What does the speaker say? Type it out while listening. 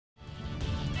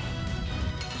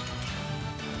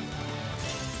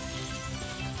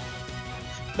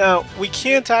Now, we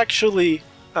can't actually...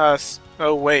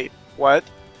 oh, wait. What?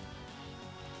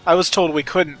 I was told we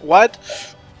couldn't. What?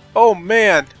 Oh,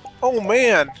 man. Oh,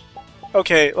 man.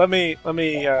 Okay, let me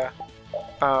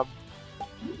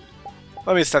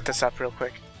set this up real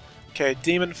quick. Okay,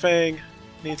 Demon Fang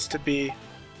needs to be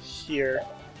here.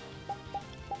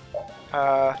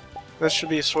 This should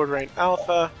be Sword Rain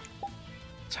Alpha.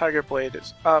 Tiger Blade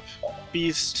is up.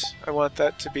 Beast, I want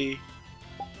that to be...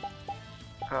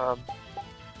 I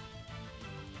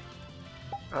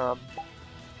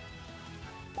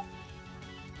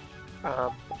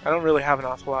don't really have an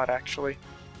awful lot, actually.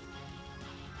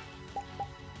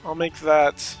 I'll make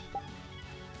that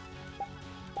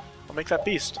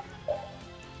Beast.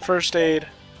 First Aid,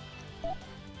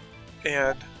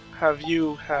 and have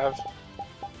you have...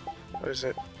 what is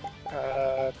it?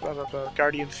 Blah, blah, blah,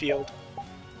 Guardian Field.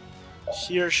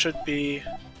 Here should be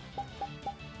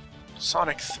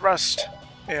Sonic Thrust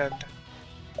and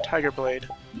Tiger Blade.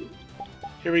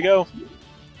 Here we go.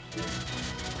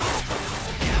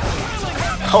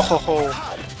 Ho ho ho!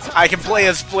 I can play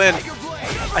as Flynn!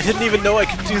 I didn't even know I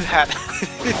could do that!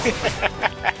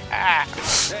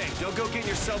 Hey, don't go getting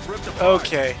yourself ripped apart.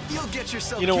 Okay. You'll get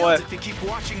yourself you know what? If you keep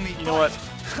watching me. You know what?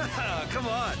 Come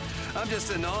on. I'm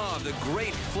just in awe of the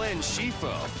great Flynn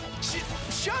Scifo.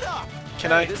 Shut up!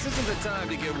 Can Hey, I? This isn't the time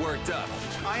to get worked up.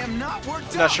 I am not worked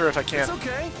up. Not sure if I can. It's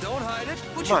okay. Don't hide it.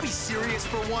 Would you be serious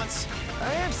for once?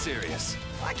 I am serious.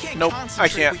 I can't concentrate I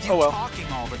can't. with you Oh well. talking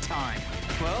all the time.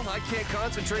 Well, I can't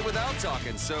concentrate without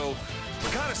talking, so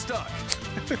we're kind of stuck.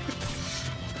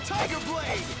 Tiger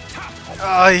Blade.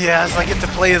 Oh yes, I get to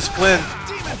play as Flynn.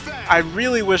 I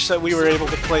really wish that we were able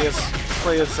to play as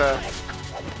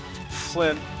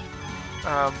Flynn.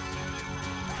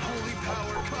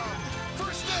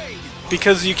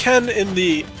 Because you can in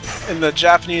the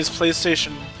Japanese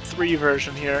PlayStation 3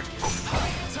 version here.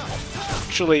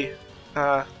 Actually,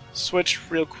 switch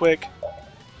real quick.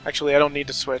 Actually, I don't need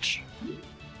to switch.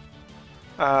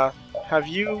 Have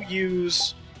you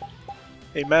use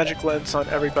a magic lens on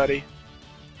everybody.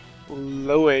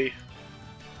 Loe,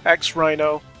 X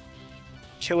Rhino,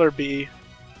 Killer Bee,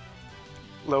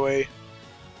 Loe,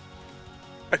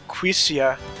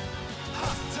 Aquisia.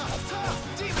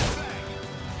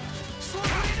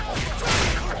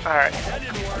 Alright.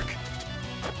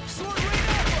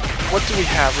 What do we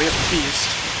have? We have Beast.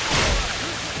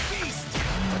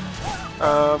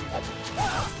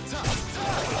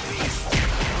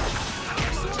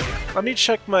 Let me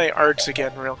check my arts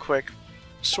again real quick.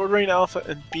 Sword Rain Alpha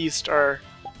and Beast are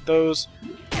those.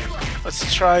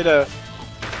 Let's try to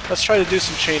do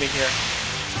some chaining here.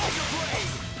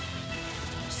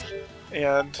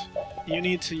 And you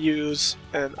need to use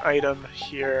an item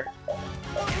here.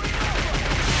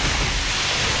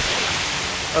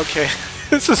 Okay,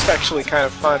 this is actually kind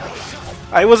of fun.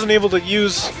 I wasn't able to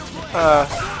use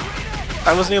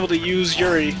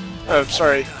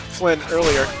Flynn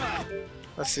earlier.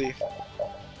 Let's see.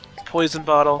 Poison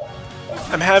bottle.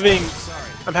 I'm having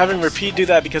Repeat do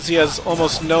that because he has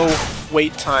almost no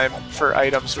wait time for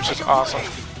items, which is awesome.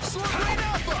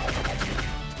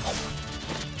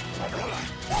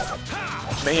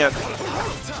 Man.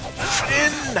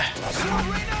 Flynn!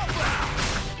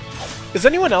 Is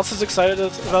anyone else as excited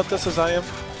about this as I am?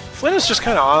 Flynn is just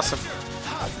kind of awesome.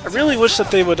 I really wish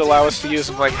that they would allow us to use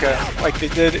him like they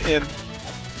did in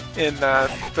the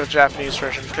Japanese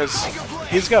version, because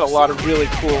he's got a lot of really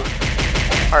cool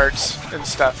arts and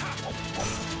stuff.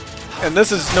 And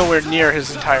this is nowhere near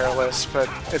his entire list, but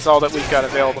it's all that we've got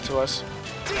available to us.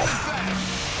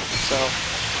 So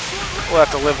we'll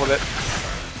have to live with it.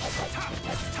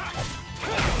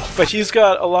 But he's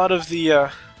got a lot of the...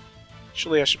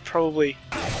 Actually, I should probably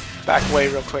back away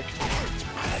real quick.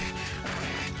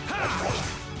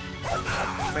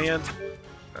 Man.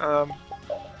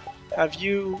 Have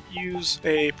you use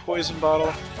a poison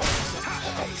bottle?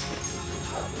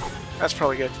 That's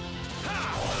probably good.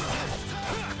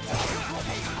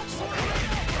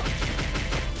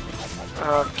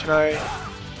 Can I...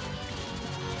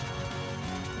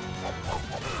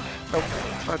 Oh,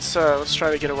 let's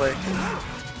try to get away.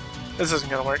 This isn't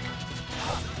gonna work.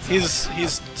 He's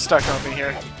stuck on me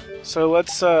here. So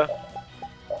let's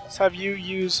have you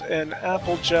use an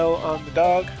apple gel on the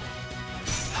dog.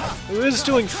 Who is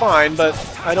doing fine, but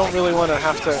I don't really want to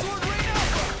have to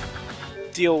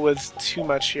deal with too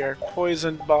much here.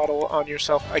 Poison bottle on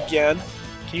yourself again.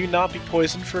 Can you not be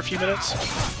poisoned for a few minutes?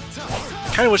 I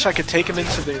kind of wish I could take him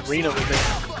into the arena with me.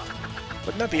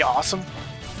 Wouldn't that be awesome?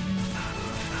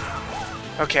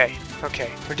 Okay,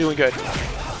 okay, we're doing good.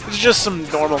 It's just some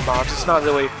normal mobs. It's not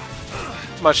really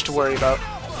much to worry about.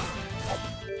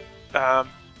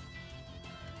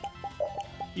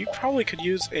 You probably could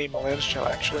use a melange gel,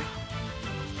 actually.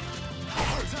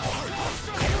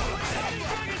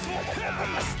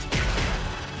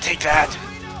 Take that!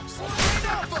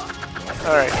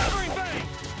 Alright.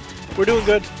 We're doing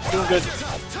good. Doing good.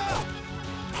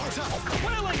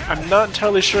 I'm not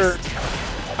entirely sure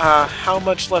how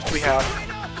much left we have,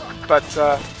 but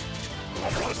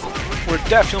we're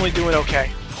definitely doing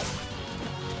okay.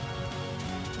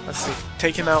 Let's see.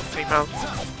 Take him out. Take him out.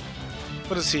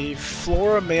 What is he?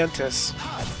 Flora Mantis.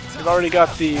 We've already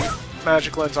got the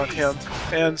magic lens on him,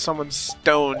 and someone's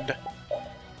stoned.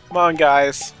 Come on,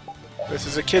 guys. This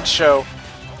is a kid's show.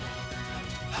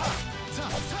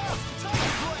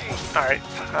 Alright.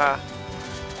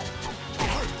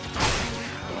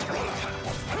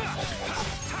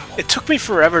 It took me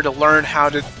forever to learn how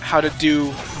to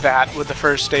do that with the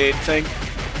first aid thing.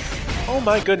 Oh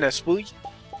my goodness,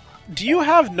 do you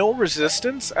have no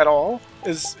resistance at all?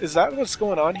 Is that what's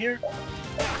going on here?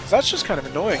 'Cause that's just kind of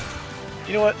annoying.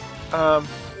 You know what?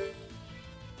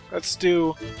 Let's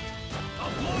do...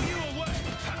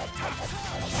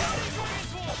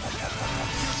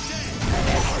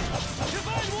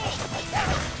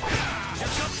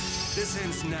 This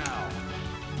ends now.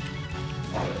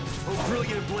 Oh,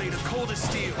 brilliant blade of coldest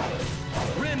steel,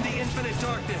 rend the infinite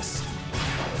darkness,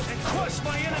 and crush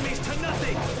my enemies to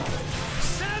nothing.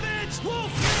 Savage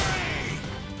Wolf Fury!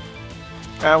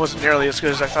 That wasn't nearly as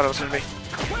good as I thought it was going to be.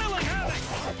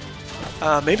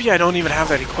 Maybe I don't even have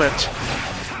that equipped.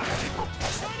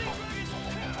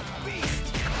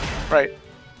 Right.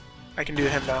 I can do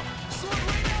him now.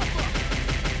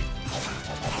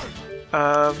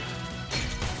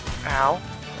 Ow.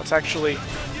 Let's actually...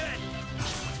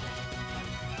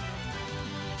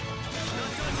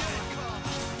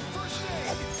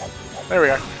 There we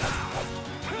are.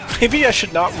 Maybe I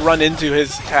should not run into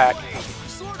his attack.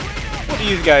 What do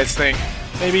you guys think?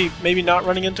 Maybe not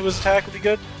running into his attack would be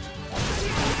good?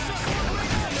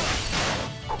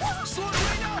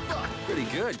 Pretty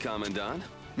good, Commandant.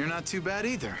 You're not too bad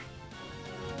either.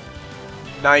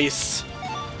 Nice.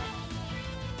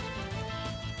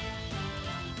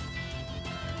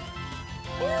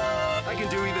 I can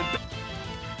do even better.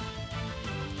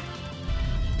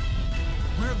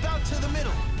 We're about to the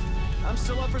middle. I'm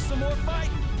still up for some more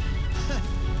fighting.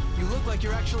 You look like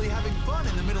you're actually having fun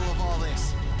in the middle of all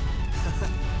this.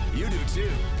 You do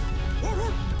too.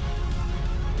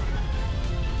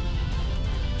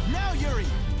 Now, Yuri!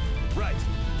 Right.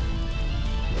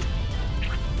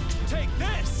 Take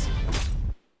this!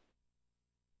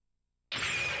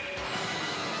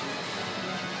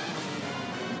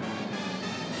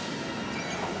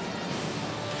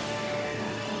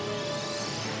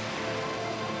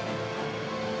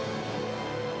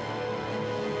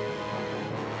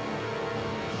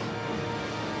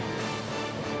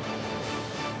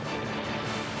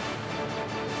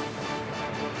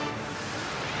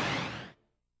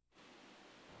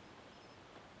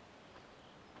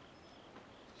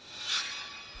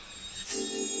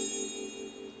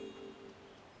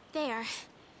 There.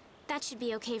 That should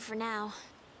be okay for now.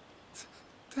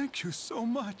 Thank you so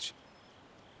much.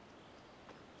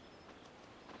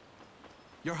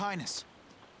 Your Highness.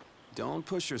 Don't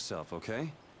push yourself,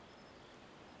 okay?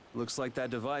 Looks like that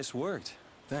device worked.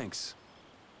 Thanks.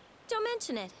 Don't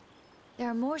mention it. There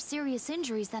are more serious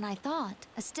injuries than I thought.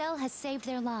 Estelle has saved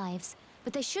their lives,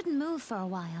 but they shouldn't move for a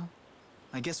while.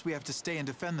 I guess we have to stay and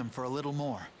defend them for a little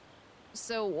more.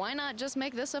 So why not just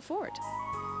make this a fort?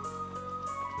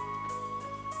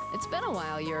 It's been a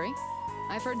while, Yuri.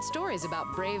 I've heard stories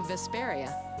about brave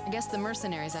Vesperia. I guess the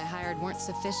mercenaries I hired weren't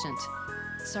sufficient.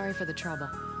 Sorry for the trouble.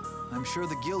 I'm sure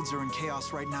the guilds are in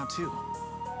chaos right now, too.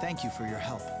 Thank you for your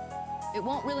help. It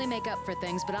won't really make up for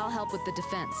things, but I'll help with the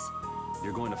defense.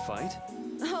 You're going to fight?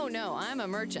 Oh no, I'm a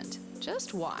merchant.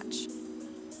 Just watch.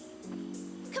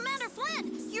 Commander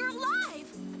Flynn, you're alive!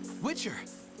 Witcher!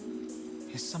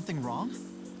 Is something wrong?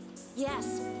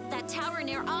 Yes, that tower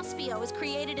near Ospio has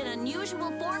created an unusual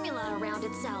formula around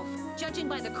itself. Judging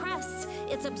by the crests,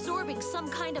 it's absorbing some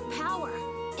kind of power.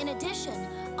 In addition,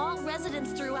 all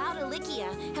residents throughout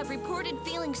Ilikia have reported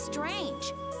feeling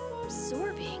strange.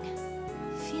 Absorbing?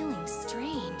 Feeling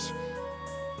strange?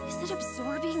 Is it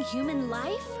absorbing human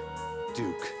life?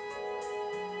 Duke.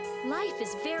 Life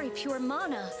is very pure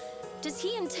mana. Does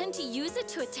he intend to use it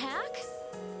to attack?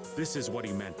 This is what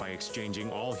he meant by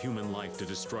exchanging all human life to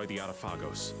destroy the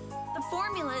Autophagos. The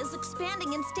formula is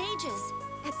expanding in stages.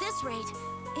 At this rate,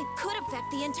 it could affect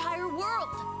the entire world.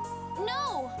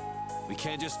 No! We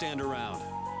can't just stand around.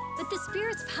 But the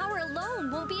spirit's power alone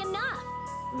won't be enough.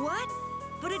 What?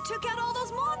 but it took out all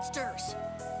those monsters.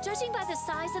 Judging by the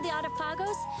size of the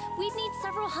Autophagos, we'd need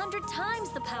several hundred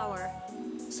times the power.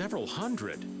 Several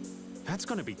hundred? That's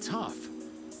gonna be tough.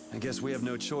 I guess we have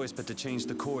no choice but to change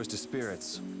the cores to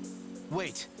spirits.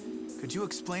 Wait, could you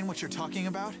explain what you're talking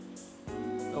about?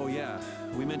 Oh yeah,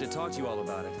 we meant to talk to you all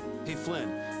about it. Hey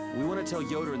Flynn, we want to tell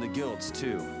Yoder and the guilds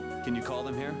too. Can you call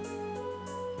them here?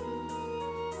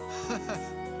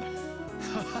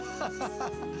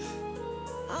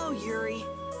 Oh, Yuri,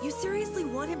 you seriously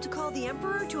want him to call the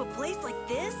Emperor to a place like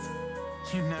this?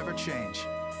 You never change.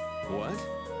 What?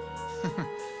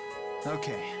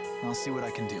 Okay, I'll see what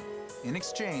I can do. In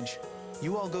exchange,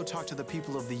 you all go talk to the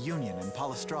people of the Union in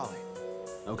Palestrale.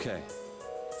 Okay.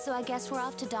 So I guess we're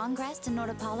off to Dawngrest and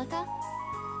Nordopolica?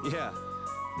 Yeah.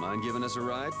 Mind giving us a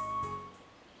ride?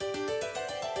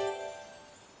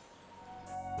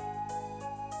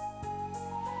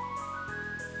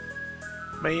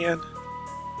 Man,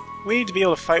 we need to be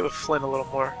able to fight with Flynn a little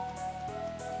more.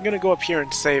 I'm gonna go up here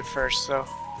and save first, so.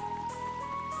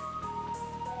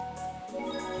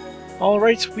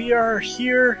 Alright, we are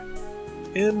here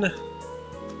in,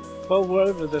 well,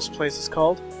 whatever this place is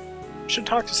called. Should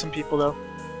talk to some people, though.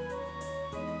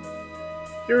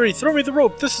 Yuri, throw me the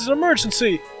rope! This is an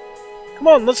emergency! Come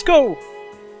on, let's go!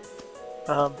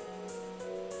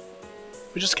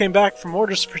 We just came back from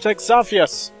orders to protect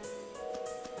Zaphias.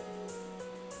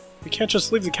 We can't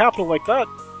just leave the capital like that.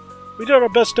 We did our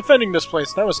best defending this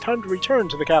place. Now it's time to return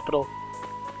to the capital.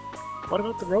 What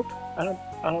about the rope? I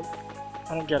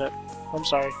don't get it. I'm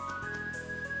sorry.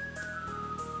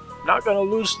 Not gonna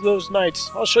lose to those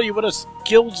knights. I'll show you what a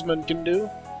guildsman can do.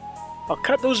 I'll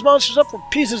cut those monsters up for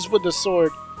pieces with the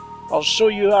sword. I'll show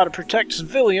you how to protect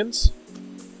civilians.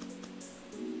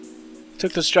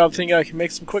 Took this job thinking I can make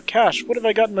some quick cash. What have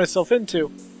I gotten myself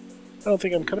into? I don't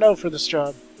think I'm coming out for this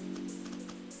job.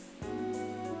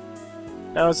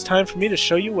 Now it's time for me to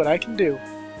show you what I can do.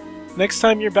 Next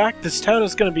time you're back, this town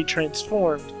is going to be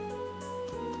transformed.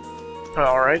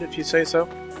 Alright, if you say so.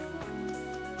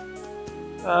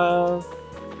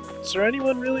 Is there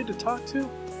anyone really to talk to?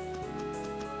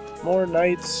 More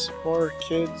knights, more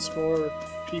kids, more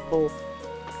people.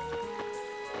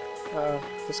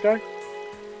 This guy?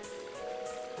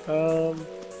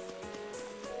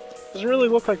 Doesn't really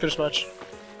look like there's much.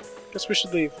 Guess we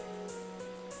should leave.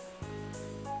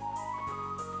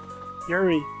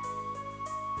 Yuri,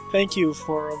 thank you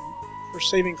for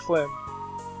saving Flynn.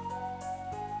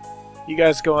 You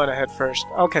guys go on ahead first.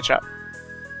 I'll catch up.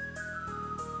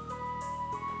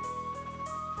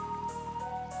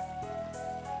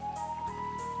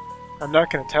 I'm not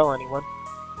going to tell anyone.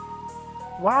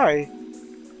 Why?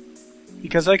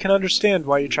 Because I can understand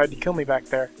why you tried to kill me back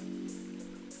there.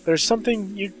 There's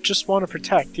something you just want to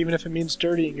protect, even if it means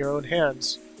dirtying your own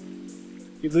hands.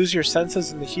 You lose your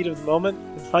senses in the heat of the moment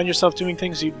and find yourself doing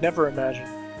things you'd never imagine.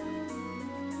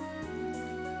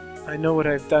 I know what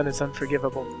I've done is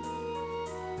unforgivable.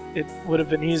 It would have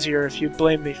been easier if you'd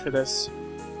blamed me for this.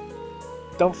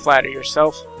 Don't flatter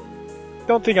yourself.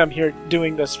 Don't think I'm here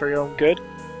doing this for your own good.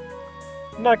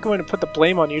 I'm not going to put the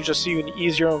blame on you just so you can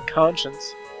ease your own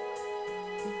conscience.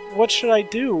 What should I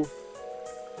do?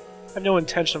 I have no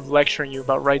intention of lecturing you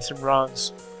about rights and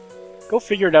wrongs. Go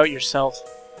figure it out yourself.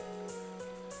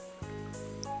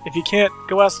 If you can't,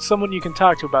 go ask someone you can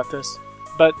talk to about this.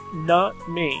 But not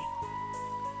me.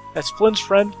 As Flynn's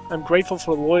friend, I'm grateful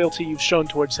for the loyalty you've shown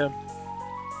towards him.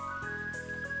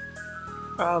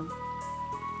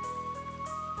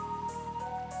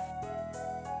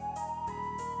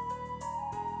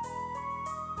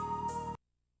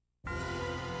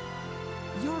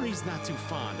 Yuri's not too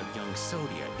fond of young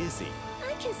Sodia, is he?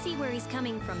 I can see where he's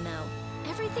coming from, though.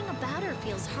 Everything about her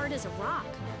feels hard as a rock.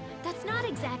 That's not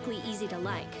exactly easy to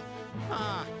like.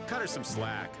 Ah, cut her some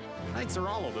slack. Knights are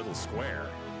all a little square.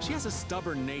 She has a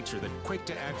stubborn nature that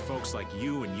quick-to-act folks like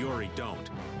you and Yuri don't.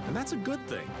 And that's a good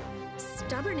thing.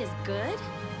 Stubborn is good?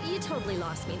 You totally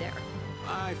lost me there.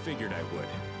 I figured I would.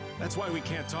 That's why we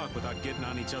can't talk without getting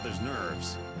on each other's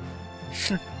nerves.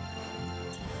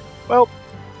 Well,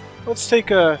 let's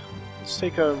take a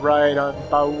ride on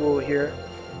Baul here.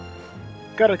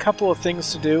 Got a couple of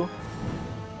things to do.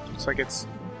 Looks like it's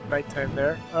nighttime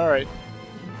there. Alright.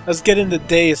 Let's get into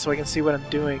day so I can see what I'm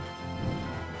doing.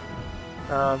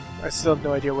 I still have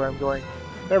no idea where I'm going.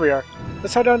 There we are.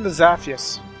 Let's head on to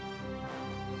Zaphias.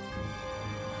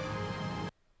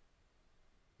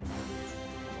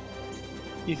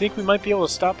 You think we might be able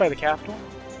to stop by the capital?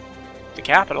 The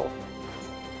capital?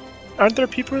 Aren't there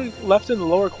people left in the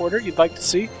lower quarter you'd like to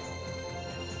see?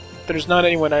 There's not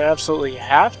anyone I absolutely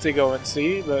have to go and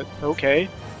see, but okay.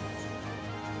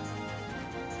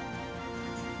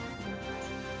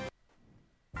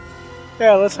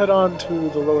 Yeah, let's head on to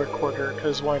the lower quarter,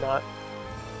 because why not?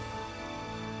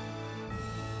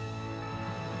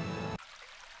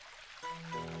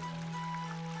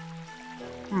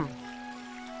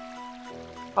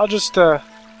 I'll just talk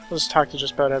to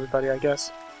just about everybody, I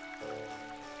guess.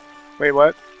 Wait,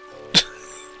 what?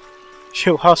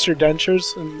 You lost your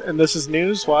dentures, and this is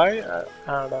news? Why? I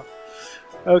don't know.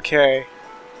 Okay.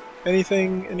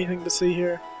 Anything to see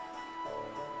here?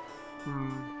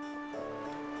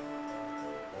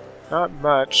 Not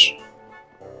much.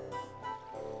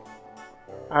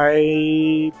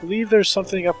 I believe there's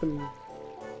something up in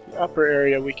the upper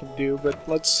area we can do, but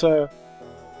let's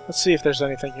see if there's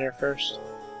anything here first.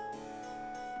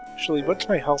 Actually, what's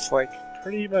my health like?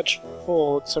 Pretty much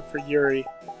full, except for Yuri.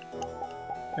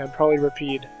 And probably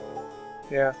Rapide.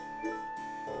 Yeah.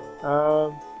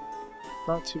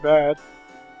 Not too bad.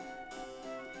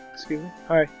 Excuse me?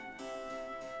 Hi.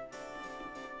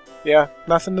 Yeah,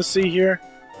 nothing to see here.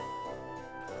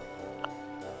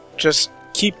 Just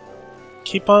keep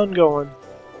on going.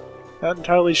 Not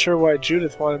entirely sure why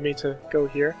Judith wanted me to go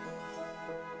here.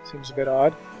 Seems a bit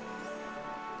odd.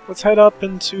 Let's head up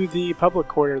into the public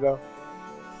quarter, though.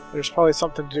 There's probably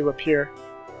something to do up here.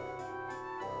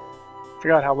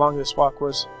 Forgot how long this walk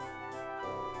was.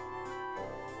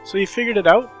 So you figured it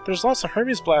out? There's lots of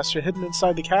Hermes Blaster hidden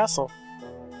inside the castle.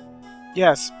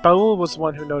 Yes, Baul was the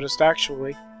one who noticed,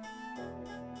 actually.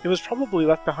 It was probably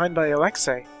left behind by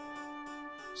Alexei.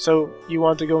 So, you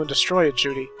want to go and destroy it,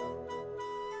 Judy.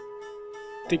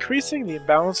 Decreasing the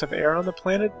imbalance of air on the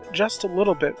planet just a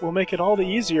little bit will make it all the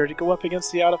easier to go up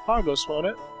against the Outapagos, won't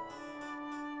it?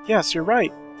 Yes, you're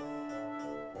right.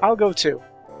 I'll go too.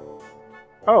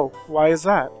 Oh, why is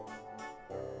that?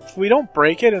 If we don't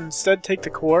break it and instead take the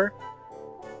core,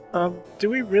 do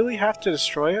we really have to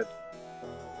destroy it?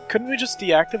 Couldn't we just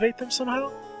deactivate them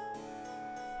somehow?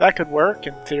 That could work,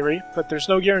 in theory, but there's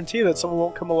no guarantee that someone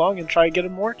won't come along and try to get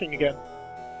them working again.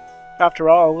 After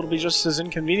all, it'll be just as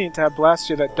inconvenient to have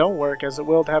Blastia that don't work as it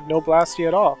will to have no Blastia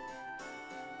at all.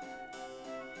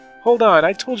 Hold on,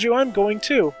 I told you I'm going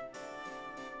too!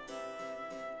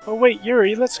 Oh wait,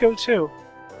 Yuri, let's go too.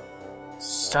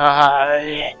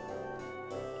 Sigh.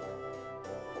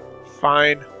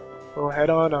 Fine, we'll head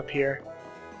on up here.